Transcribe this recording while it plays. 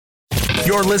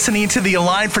You're listening to the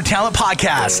Align for Talent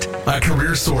podcast, a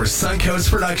career source Suncoast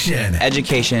production.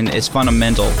 Education is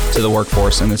fundamental to the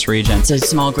workforce in this region. It's a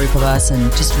small group of us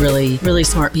and just really, really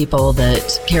smart people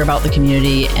that care about the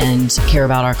community and care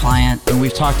about our client. And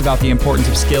we've talked about the importance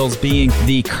of skills being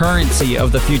the currency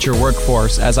of the future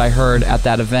workforce, as I heard at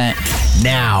that event.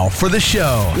 Now for the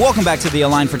show. Welcome back to the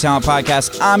Align for Talent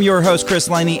podcast. I'm your host, Chris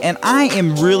Laney, and I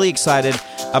am really excited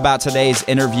about today's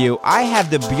interview. I have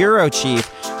the Bureau Chief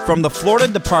from the Florida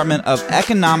Department of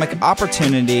Economic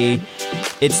Opportunity.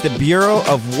 It's the Bureau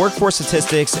of Workforce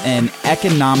Statistics and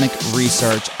Economic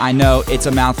Research. I know it's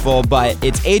a mouthful, but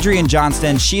it's Adrienne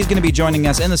Johnston. She's going to be joining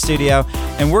us in the studio,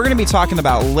 and we're going to be talking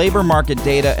about labor market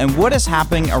data and what is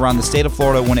happening around the state of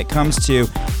Florida when it comes to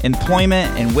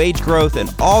employment and wage growth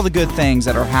and all the good things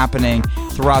that are happening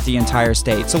throughout the entire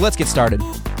state. So let's get started.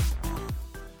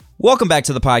 Welcome back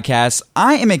to the podcast.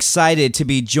 I am excited to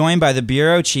be joined by the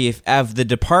Bureau Chief of the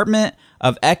Department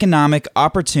of Economic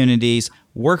Opportunities,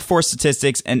 Workforce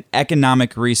Statistics, and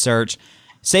Economic Research.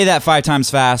 Say that 5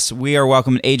 times fast. We are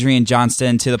welcoming Adrienne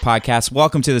Johnston to the podcast.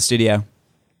 Welcome to the studio.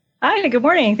 Hi, good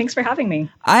morning. Thanks for having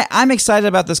me. I'm excited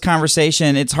about this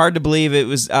conversation. It's hard to believe it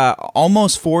was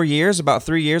almost 4 years. About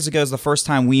 3 years ago is the first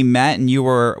time we met, and you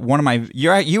were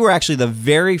you were actually the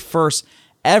very first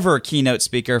ever keynote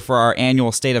speaker for our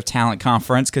annual State of Talent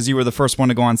conference, because you were the first one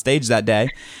to go on stage that day.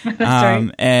 That's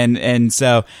right. And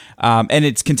so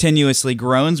it's continuously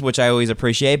grown, which I always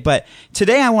appreciate. But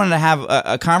today I wanted to have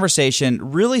a conversation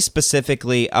really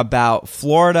specifically about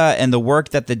Florida and the work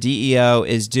that the DEO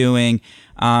is doing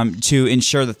to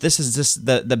ensure that this is just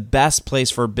the best place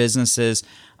for businesses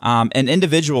and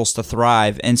individuals to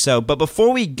thrive. And so, but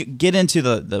before we get into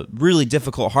the really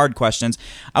difficult, hard questions,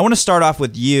 I want to start off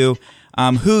with you.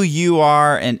 Who you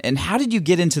are, and how did you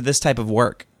get into this type of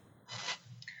work?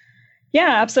 Yeah,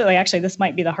 absolutely. Actually, this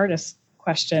might be the hardest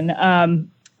question.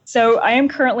 So I am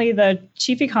currently the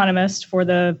chief economist for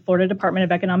the Florida Department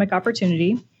of Economic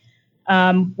Opportunity,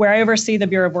 where I oversee the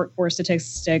Bureau of Workforce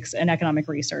Statistics and Economic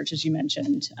Research, as you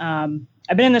mentioned.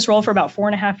 I've been in this role for about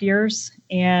 4.5 years,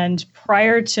 and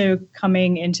prior to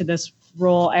coming into this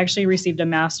role, I actually received a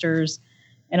master's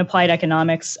in applied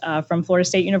economics from Florida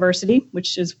State University,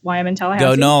 which is why I'm in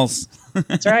Tallahassee. Go Noles.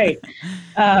 That's right.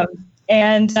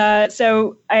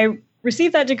 So I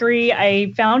received that degree.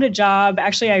 I found a job.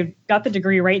 Actually, I got the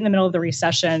degree right in the middle of the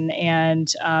recession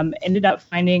and ended up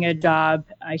finding a job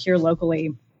here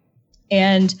locally.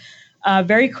 And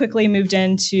very quickly moved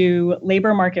into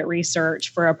labor market research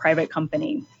for a private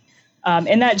company.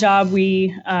 In that job,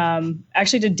 we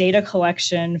actually did data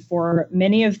collection for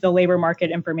many of the labor market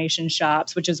information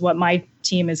shops, which is what my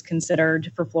team is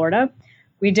considered for Florida.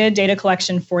 We did data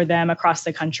collection for them across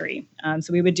the country.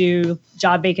 So we would do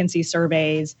job vacancy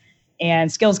surveys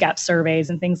and skills gap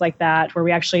surveys and things like that, where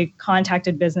we actually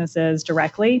contacted businesses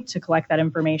directly to collect that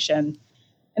information.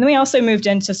 And then we also moved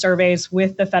into surveys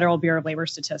with the Federal Bureau of Labor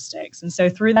Statistics. And so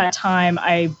through that time,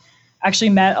 I actually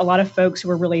met a lot of folks who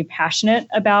were really passionate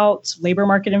about labor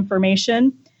market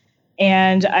information.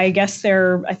 And I guess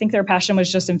their passion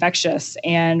was just infectious.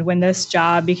 And when this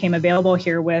job became available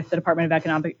here with the Department of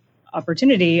Economic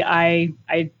Opportunity, I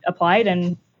applied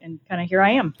and kind of here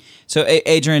I am. So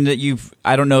Adrienne,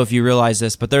 I don't know if you realize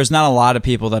this, but there's not a lot of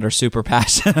people that are super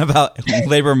passionate about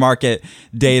labor market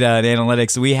data and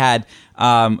analytics. We had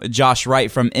Josh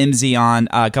Wright from MZ on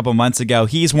a couple months ago.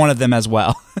 He's one of them as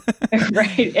well.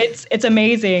 Right. It's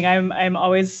amazing. I'm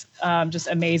always just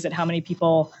amazed at how many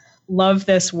people love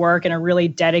this work and are really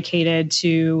dedicated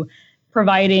to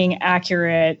providing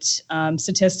accurate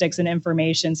statistics and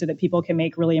information so that people can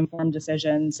make really informed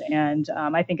decisions. And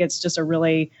I think it's just a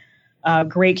really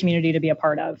great community to be a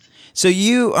part of. So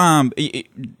you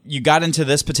got into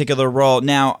this particular role.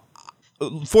 Now,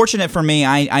 fortunate for me,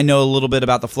 I know a little bit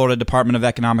about the Florida Department of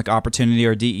Economic Opportunity,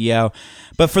 or DEO.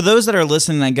 But for those that are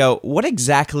listening and go, what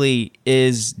exactly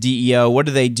is DEO? What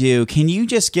do they do? Can you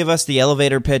just give us the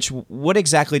elevator pitch? What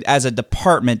exactly, as a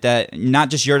department, that not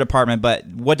just your department, but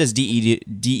what does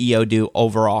DEO do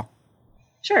overall?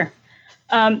 Sure.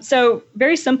 So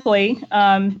very simply,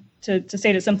 to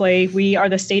state it simply, we are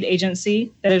the state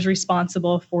agency that is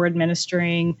responsible for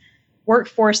administering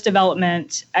workforce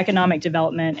development, economic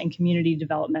development, and community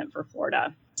development for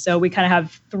Florida. So we kind of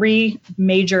have 3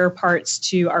 major parts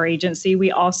to our agency.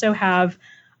 We also have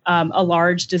a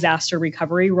large disaster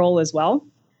recovery role as well,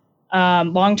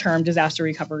 long-term disaster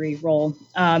recovery role.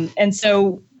 And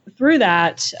so through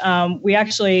that, we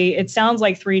actually, it sounds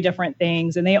like 3 different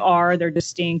things, and they're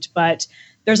distinct, but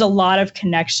there's a lot of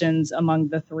connections among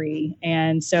the 3.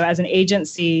 And so as an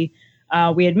agency,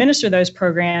 We administer those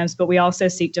programs, but we also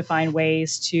seek to find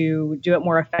ways to do it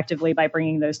more effectively by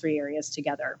bringing those three areas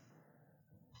together.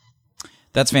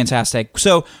 That's fantastic.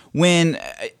 So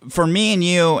for me and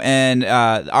you and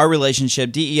our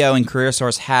relationship, DEO and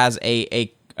CareerSource has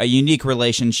a unique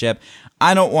relationship.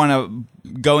 I don't want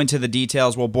to go into the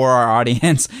details. We'll bore our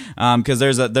audience because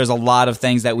there's a lot of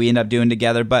things that we end up doing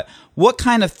together. But what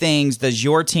kind of things does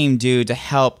your team do to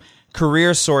help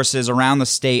career sources around the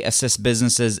state assist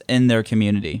businesses in their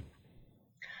community?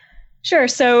 Sure.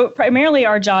 So primarily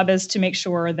our job is to make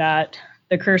sure that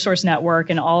the CareerSource network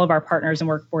and all of our partners in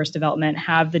workforce development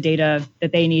have the data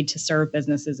that they need to serve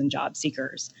businesses and job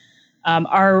seekers.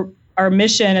 Our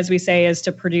mission, as we say, is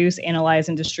to produce, analyze,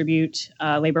 and distribute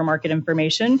labor market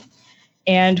information.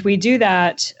 And we do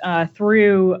that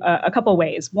through a couple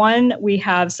ways. One, we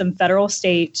have some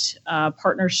federal-state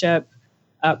partnership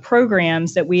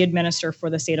programs that we administer for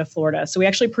the state of Florida. So we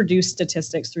actually produce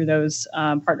statistics through those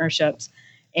partnerships.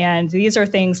 And these are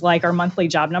things like our monthly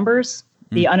job numbers.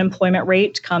 The unemployment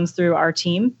rate comes through our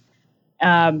team.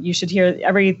 You should hear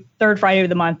every third Friday of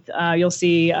the month, you'll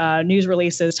see news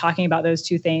releases talking about those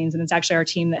two things. And it's actually our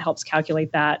team that helps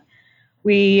calculate that.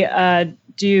 We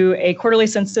do a quarterly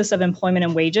census of employment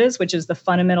and wages, which is the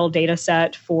fundamental data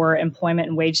set for employment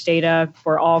and wage data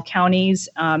for all counties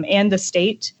and the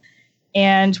state.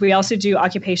 And we also do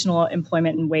occupational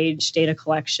employment and wage data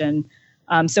collection.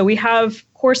 So we have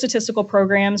core statistical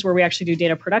programs where we actually do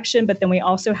data production, but then we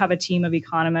also have a team of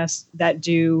economists that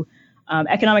do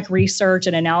economic research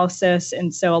and analysis.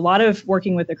 And so a lot of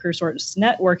working with the CareerSource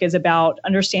network is about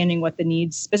understanding what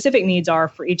the specific needs are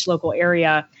for each local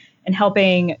area and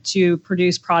helping to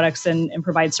produce products and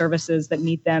provide services that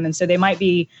meet them. And so they might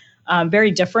be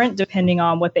very different depending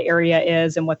on what the area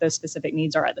is and what those specific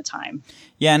needs are at the time.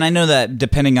 Yeah, and I know that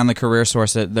depending on the career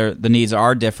source, the needs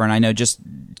are different. I know just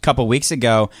a couple weeks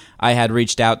ago, I had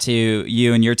reached out to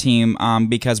you and your team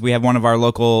because we have one of our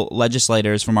local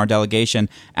legislators from our delegation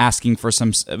asking for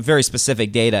some very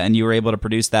specific data, and you were able to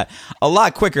produce that a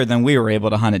lot quicker than we were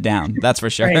able to hunt it down. That's for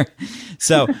sure. Right.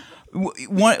 So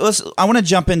I want to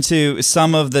jump into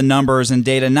some of the numbers and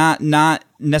data, not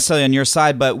necessarily on your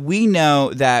side, but we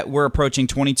know that we're approaching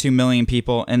 22 million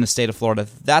people in the state of Florida.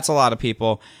 That's a lot of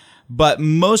people, but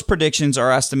most predictions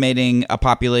are estimating a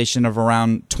population of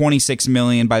around 26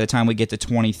 million by the time we get to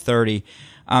 2030.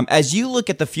 As you look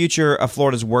at the future of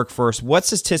Florida's workforce, what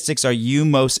statistics are you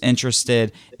most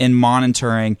interested in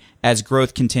monitoring as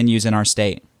growth continues in our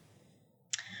state?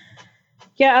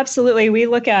 Yeah, absolutely. We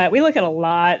look at a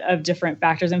lot of different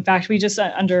factors. In fact, we just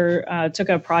took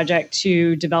a project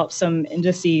to develop some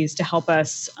indices to help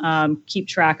us keep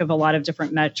track of a lot of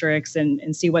different metrics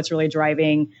and see what's really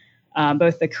driving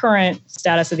both the current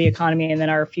status of the economy and then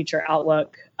our future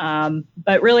outlook.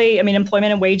 But really, I mean,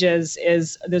 employment and wages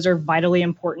those are vitally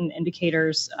important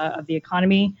indicators of the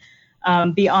economy.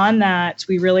 Beyond that,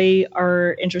 we really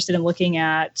are interested in looking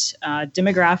at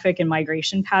demographic and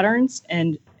migration patterns,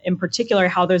 and in particular,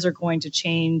 how those are going to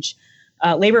change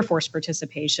labor force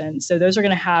participation. So those are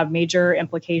going to have major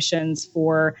implications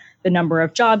for the number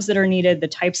of jobs that are needed, the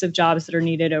types of jobs that are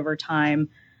needed over time.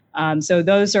 So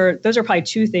those are probably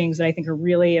two things that I think are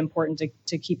really important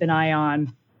to keep an eye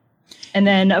on. And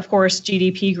then, of course,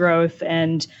 GDP growth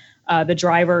and the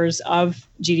drivers of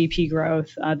GDP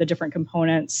growth, the different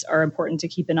components are important to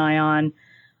keep an eye on.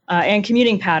 And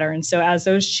commuting patterns. So as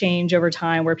those change over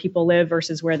time, where people live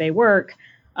versus where they work,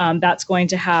 that's going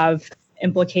to have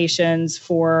implications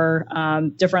for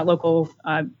different local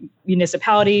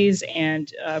municipalities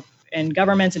and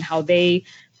governments and how they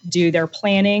do their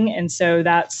planning. And so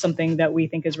that's something that we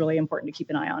think is really important to keep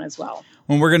an eye on as well.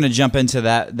 Well, we're going to jump into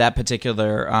that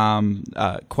particular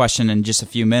question in just a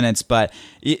few minutes, but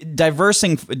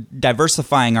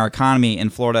diversifying our economy in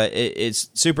Florida is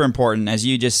super important. As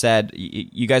you just said,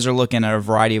 you guys are looking at a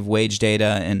variety of wage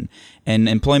data and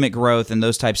employment growth and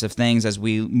those types of things as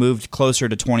we move closer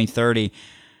to 2030.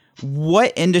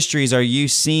 What industries are you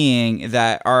seeing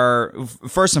that are,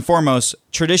 first and foremost,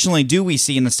 traditionally do we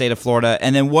see in the state of Florida?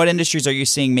 And then what industries are you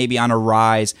seeing maybe on a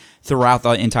rise throughout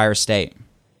the entire state?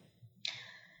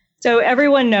 So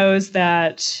everyone knows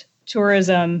that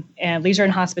tourism and leisure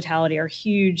and hospitality are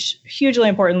hugely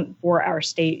important for our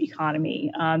state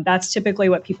economy. That's typically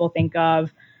what people think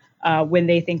of when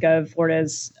they think of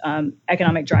Florida's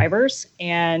economic drivers,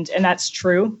 and that's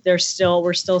true. We're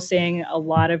still seeing a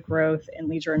lot of growth in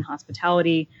leisure and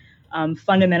hospitality.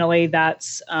 Fundamentally,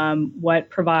 that's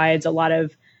what provides a lot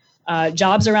of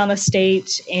jobs around the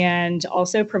state, and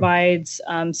also provides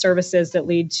services that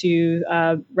lead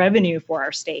to revenue for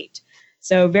our state.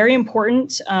 So very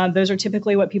important. Those are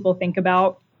typically what people think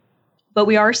about But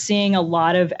we are seeing a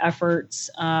lot of efforts,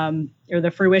 or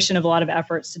the fruition of a lot of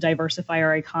efforts to diversify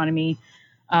our economy.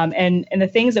 And the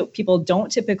things that people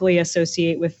don't typically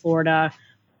associate with Florida,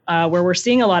 where we're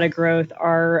seeing a lot of growth,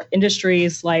 are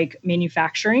industries like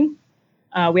manufacturing.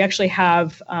 We actually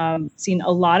have seen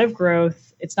a lot of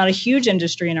growth. It's not a huge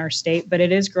industry in our state, but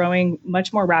it is growing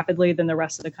much more rapidly than the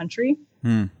rest of the country.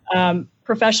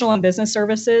 Professional and business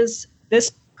services.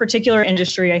 This particular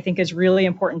industry, I think, is really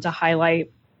important to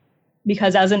highlight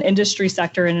because as an industry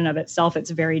sector in and of itself,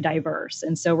 it's very diverse.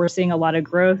 And so we're seeing a lot of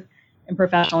growth in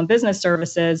professional and business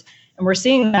services, and we're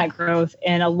seeing that growth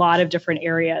in a lot of different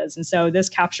areas. And so this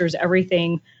captures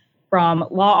everything from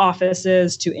law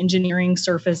offices to engineering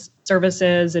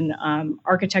services and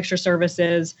architecture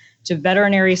services to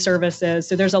veterinary services.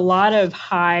 So there's a lot of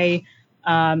high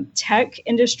tech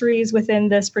industries within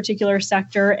this particular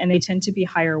sector, and they tend to be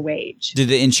higher wage. Did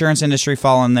the insurance industry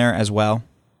fall in there as well?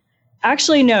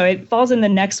 Actually, no, it falls in the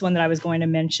next one that I was going to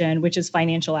mention, which is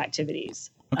financial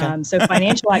activities. Okay. So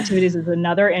financial activities is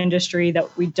another industry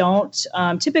that we don't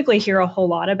typically hear a whole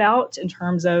lot about in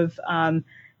terms of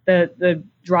the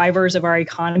drivers of our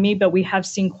economy, but we have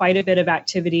seen quite a bit of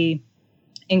activity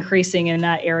increasing in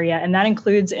that area. And that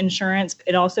includes insurance.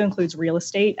 It also includes real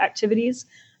estate activities.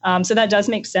 So that does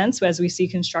make sense. So as we see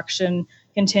construction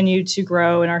continue to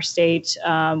grow in our state,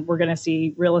 we're going to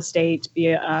see real estate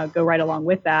go right along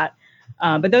with that.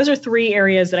 But those are three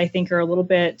areas that I think are a little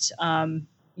bit,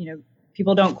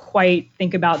 people don't quite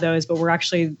think about those, but we're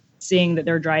actually seeing that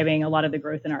they're driving a lot of the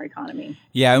growth in our economy.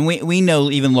 Yeah, and we know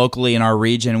even locally in our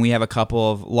region, we have a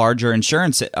couple of larger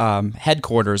insurance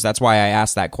headquarters. That's why I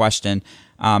asked that question.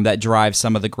 That drives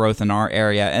some of the growth in our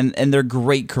area, and they're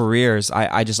great careers.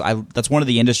 I that's one of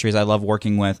the industries I love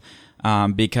working with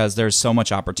because there's so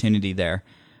much opportunity there,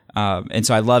 and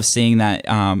so I love seeing that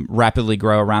rapidly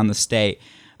grow around the state.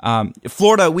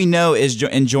 Florida, we know, is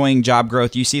enjoying job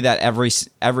growth. You see that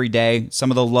every day.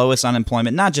 Some of the lowest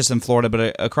unemployment, not just in Florida,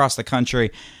 but across the country.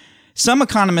 Some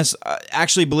economists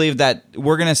actually believe that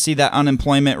we're going to see that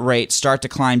unemployment rate start to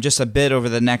climb just a bit over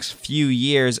the next few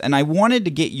years. And I wanted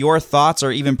to get your thoughts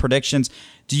or even predictions.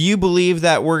 Do you believe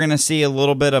that we're going to see a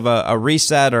little bit of a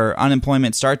reset or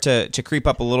unemployment start to creep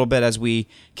up a little bit as we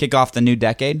kick off the new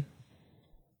decade?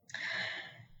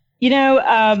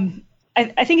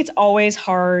 I think it's always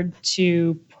hard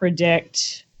to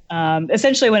predict.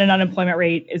 Essentially, when an unemployment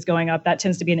rate is going up, that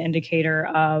tends to be an indicator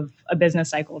of a business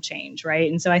cycle change,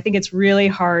 right? And so I think it's really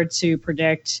hard to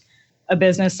predict a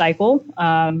business cycle.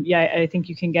 I think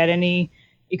you can get any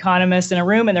economist in a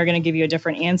room and they're going to give you a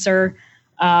different answer.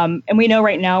 And we know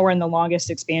right now we're in the longest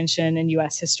expansion in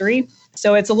U.S. history.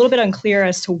 So it's a little bit unclear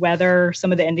as to whether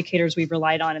some of the indicators we've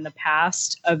relied on in the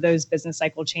past of those business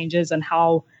cycle changes and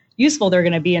how useful they're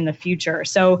going to be in the future.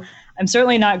 So I'm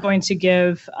certainly not going to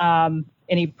give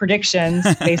any predictions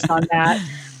based on that.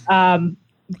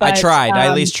 I tried. I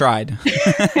at least tried.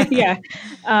 Yeah.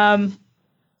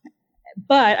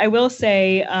 But I will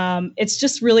say it's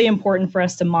just really important for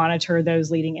us to monitor those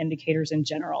leading indicators in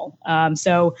general.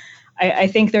 So I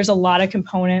think there's a lot of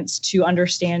components to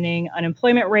understanding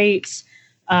unemployment rates.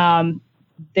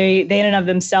 They in and of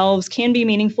themselves can be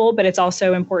meaningful, but it's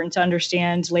also important to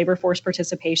understand labor force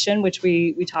participation, which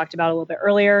we talked about a little bit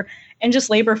earlier, and just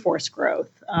labor force growth.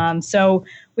 So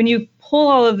when you pull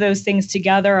all of those things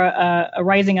together, a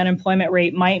rising unemployment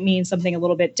rate might mean something a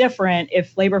little bit different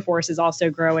if labor force is also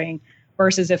growing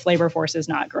versus if labor force is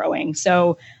not growing.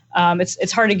 So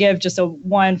it's hard to give just a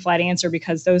one flat answer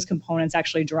because those components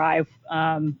actually drive,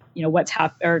 what's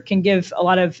or can give a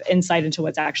lot of insight into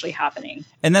what's actually happening.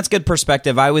 And that's good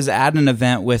perspective. I was at an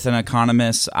event with an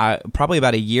economist probably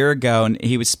about a year ago, and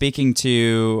he was speaking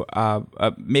to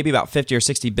maybe about 50 or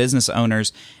 60 business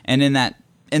owners. And in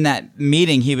that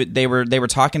meeting, they were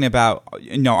talking about,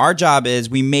 our job is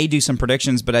we may do some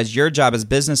predictions, but as your job as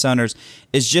business owners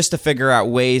is just to figure out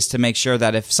ways to make sure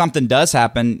that if something does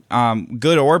happen,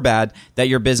 good or bad, that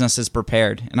your business is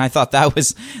prepared. And I thought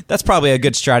that's probably a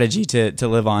good strategy to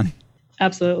live on.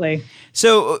 Absolutely.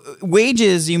 So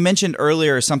wages, you mentioned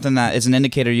earlier, is something that is an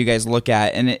indicator you guys look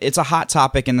at, and it's a hot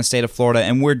topic in the state of Florida,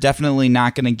 and we're definitely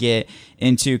not going to get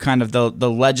into kind of the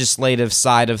legislative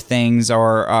side of things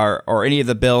or any of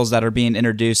the bills that are being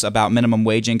introduced about minimum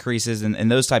wage increases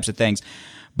and those types of things.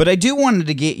 But I do wanted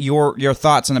to get your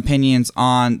thoughts and opinions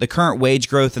on the current wage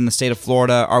growth in the state of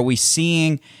Florida. Are we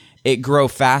seeing it grow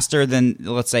faster than,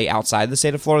 let's say, outside the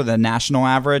state of Florida, the national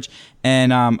average?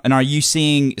 And are you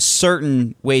seeing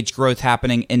certain wage growth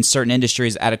happening in certain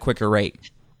industries at a quicker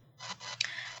rate?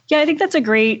 Yeah, I think that's a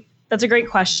great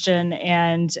question.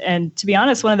 And to be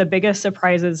honest, one of the biggest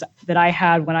surprises that I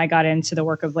had when I got into the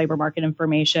work of labor market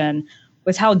information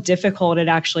was how difficult it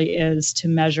actually is to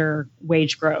measure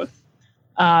wage growth.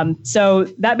 So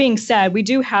that being said, we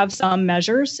do have some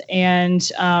measures, and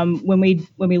when we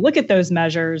look at those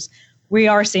measures, we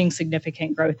are seeing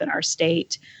significant growth in our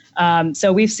state.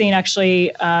 So we've seen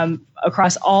actually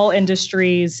across all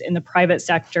industries in the private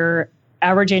sector,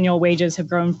 average annual wages have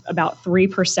grown about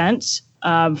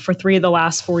 3% for 3 of the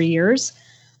last 4 years.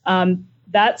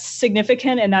 That's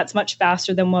significant, and that's much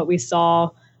faster than what we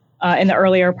saw in the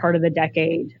earlier part of the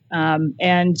decade.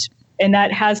 And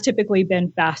that has typically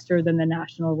been faster than the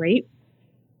national rate.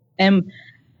 And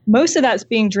most of that's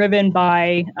being driven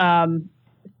by kind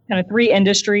of 3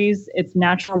 industries. It's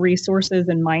natural resources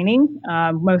and mining.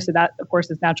 Most of that, of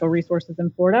course, is natural resources in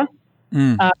Florida.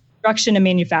 Construction and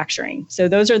manufacturing. So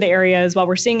those are the areas, while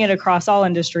we're seeing it across all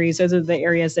industries, those are the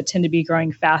areas that tend to be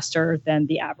growing faster than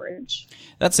the average.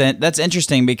 That's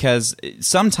interesting because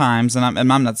sometimes, and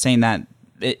I'm not saying that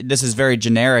this is very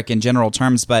generic in general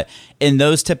terms, but in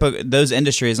those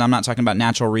industries, I'm not talking about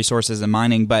natural resources and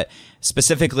mining, but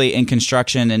specifically in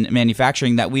construction and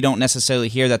manufacturing, that we don't necessarily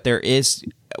hear that there is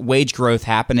wage growth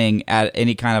happening at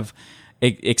any kind of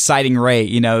exciting rate.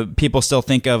 You know, people still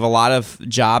think of a lot of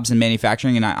jobs in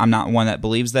manufacturing, and I'm not one that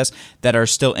believes this, that are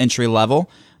still entry level.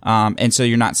 And so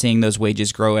you're not seeing those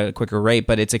wages grow at a quicker rate,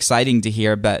 but it's exciting to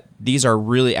hear that these are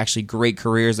really actually great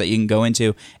careers that you can go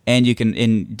into, and you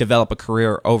can develop a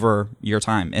career over your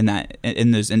time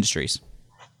in those industries.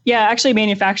 Yeah, actually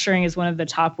manufacturing is one of the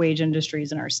top wage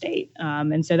industries in our state.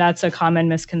 And so that's a common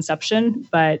misconception,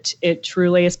 but it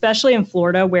truly, especially in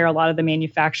Florida, where a lot of the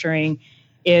manufacturing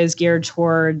is geared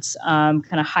towards kind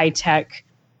of high-tech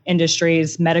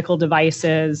industries, medical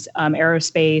devices,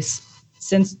 aerospace,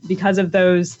 because of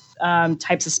those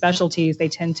types of specialties, they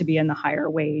tend to be in the higher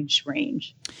wage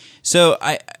range. So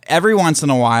every once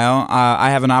in a while, I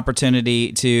have an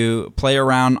opportunity to play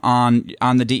around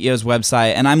on the DEO's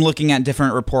website, and I'm looking at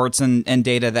different reports and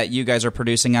data that you guys are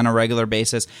producing on a regular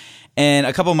basis. And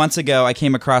a couple months ago, I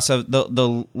came across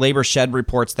the labor shed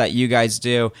reports that you guys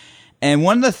do. And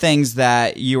one of the things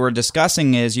that you were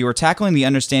discussing is you were tackling the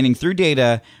understanding through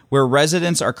data where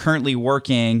residents are currently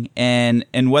working and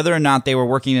whether or not they were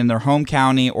working in their home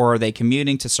county or are they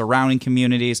commuting to surrounding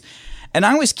communities. And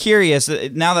I was curious,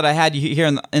 now that I had you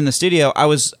here in the studio, I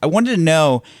wanted to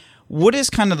know, what is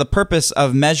kind of the purpose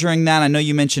of measuring that? I know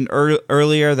you mentioned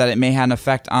earlier that it may have an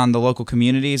effect on the local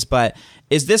communities, but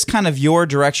is this kind of your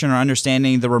direction or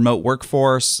understanding the remote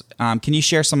workforce? Can you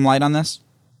share some light on this?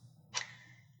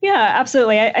 Yeah,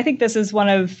 absolutely. I think this is one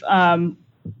of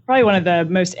probably one of the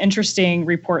most interesting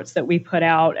reports that we put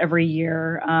out every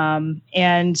year.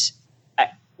 And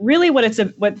really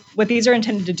what these are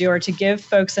intended to do are to give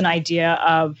folks an idea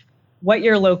of what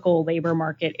your local labor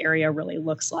market area really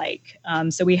looks like.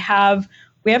 So we have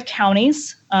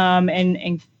counties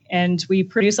and we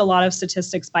produce a lot of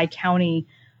statistics by county,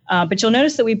 but you'll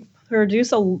notice that we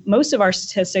produce most of our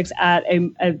statistics at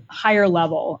a higher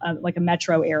level, like a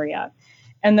metro area.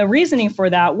 And the reasoning for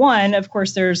that, one, of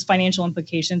course, there's financial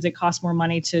implications. It costs more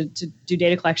money to do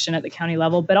data collection at the county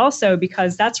level, but also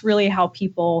because that's really how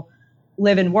people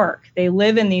live and work. They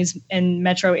live in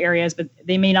metro areas, but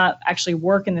they may not actually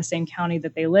work in the same county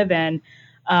that they live in.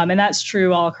 And that's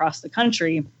true all across the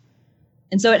country.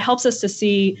 And so it helps us to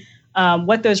see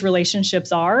what those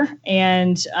relationships are.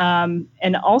 And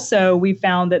also we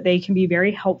found that they can be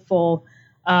very helpful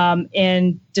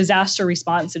in disaster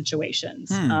response situations.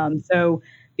 So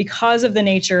because of the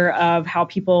nature of how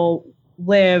people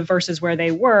live versus where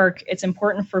they work, it's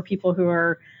important for people who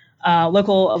are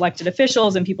local elected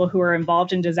officials and people who are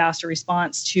involved in disaster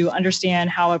response to understand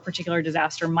how a particular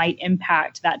disaster might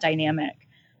impact that dynamic.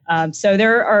 So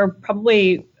there are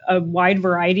probably a wide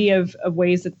variety of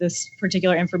ways that this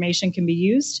particular information can be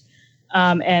used.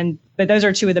 But those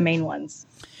are 2 of the main ones.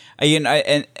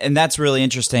 And that's really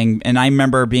interesting. And I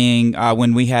remember being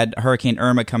when we had Hurricane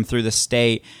Irma come through the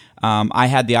state, I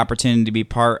had the opportunity to be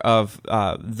part of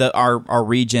our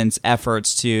region's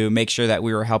efforts to make sure that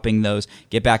we were helping those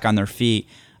get back on their feet.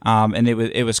 And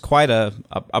it was quite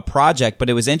a project, but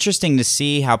it was interesting to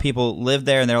see how people live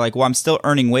there, and they're like, well, I'm still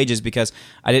earning wages because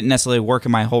I didn't necessarily work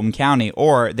in my home county,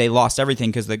 or they lost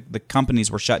everything because the companies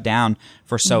were shut down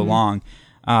for so long.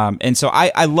 And so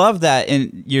I love that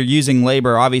you're using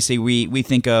labor. Obviously, we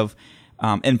think of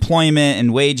employment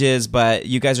and wages, but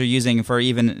you guys are using for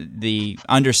even the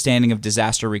understanding of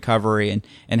disaster recovery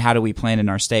and how do we plan in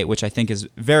our state, which I think is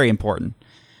very important.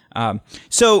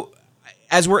 So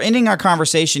as we're ending our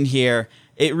conversation here,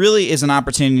 it really is an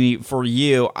opportunity for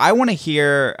you. I want to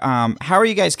hear, how are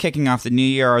you guys kicking off the new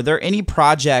year? Are there any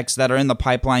projects that are in the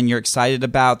pipeline you're excited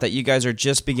about that you guys are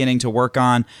just beginning to work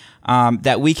on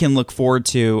that we can look forward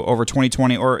to over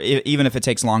 2020, or even if it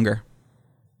takes longer?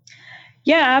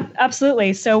 Yeah,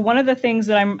 absolutely. So one of the things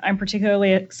that I'm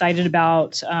particularly excited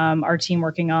about our team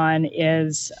working on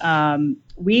is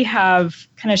we have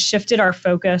kind of shifted our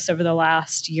focus over the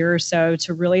last year or so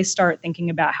to really start thinking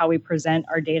about how we present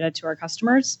our data to our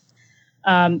customers.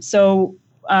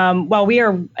 While we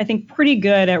are, I think, pretty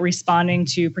good at responding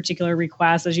to particular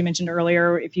requests, as you mentioned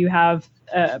earlier, if you have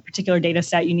a particular data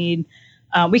set you need,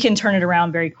 we can turn it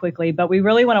around very quickly, but we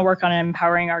really want to work on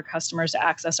empowering our customers to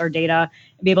access our data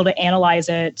and be able to analyze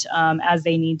it as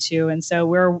they need to. And so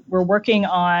we're working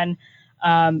on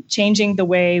changing the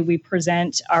way we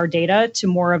present our data to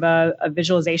more of a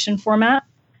visualization format.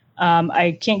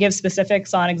 I can't give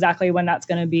specifics on exactly when that's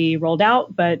going to be rolled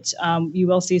out, but you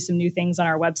will see some new things on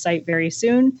our website very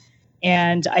soon.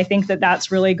 And I think that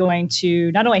that's really going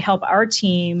to not only help our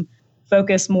team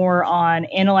focus more on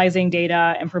analyzing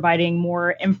data and providing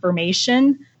more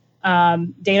information.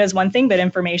 Data is one thing, but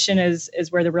information is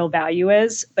where the real value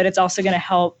is. But it's also going to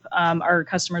help our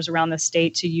customers around the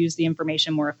state to use the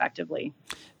information more effectively.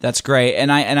 That's great,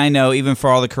 and I know even for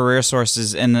all the career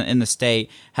sources in the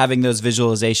state, having those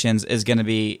visualizations is going to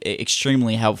be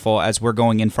extremely helpful as we're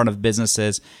going in front of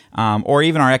businesses, or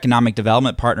even our economic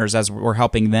development partners as we're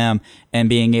helping them and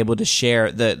being able to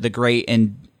share the great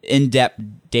and in-depth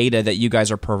data that you guys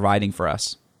are providing for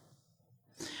us.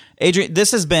 Adrienne,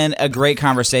 this has been a great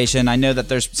conversation. I know that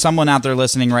there's someone out there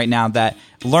listening right now that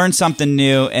learned something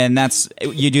new, and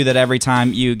you do that every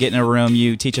time you get in a room.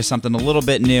 You teach us something a little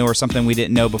bit new or something we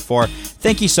didn't know before.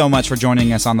 Thank you so much for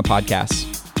joining us on the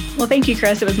podcast. Well, thank you,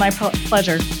 Chris. It was my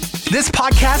pleasure. This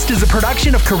podcast is a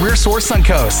production of CareerSource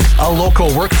Suncoast, a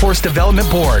local workforce development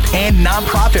board and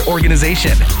nonprofit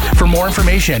organization. For more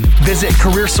information, visit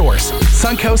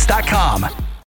CareerSourceSuncoast.com.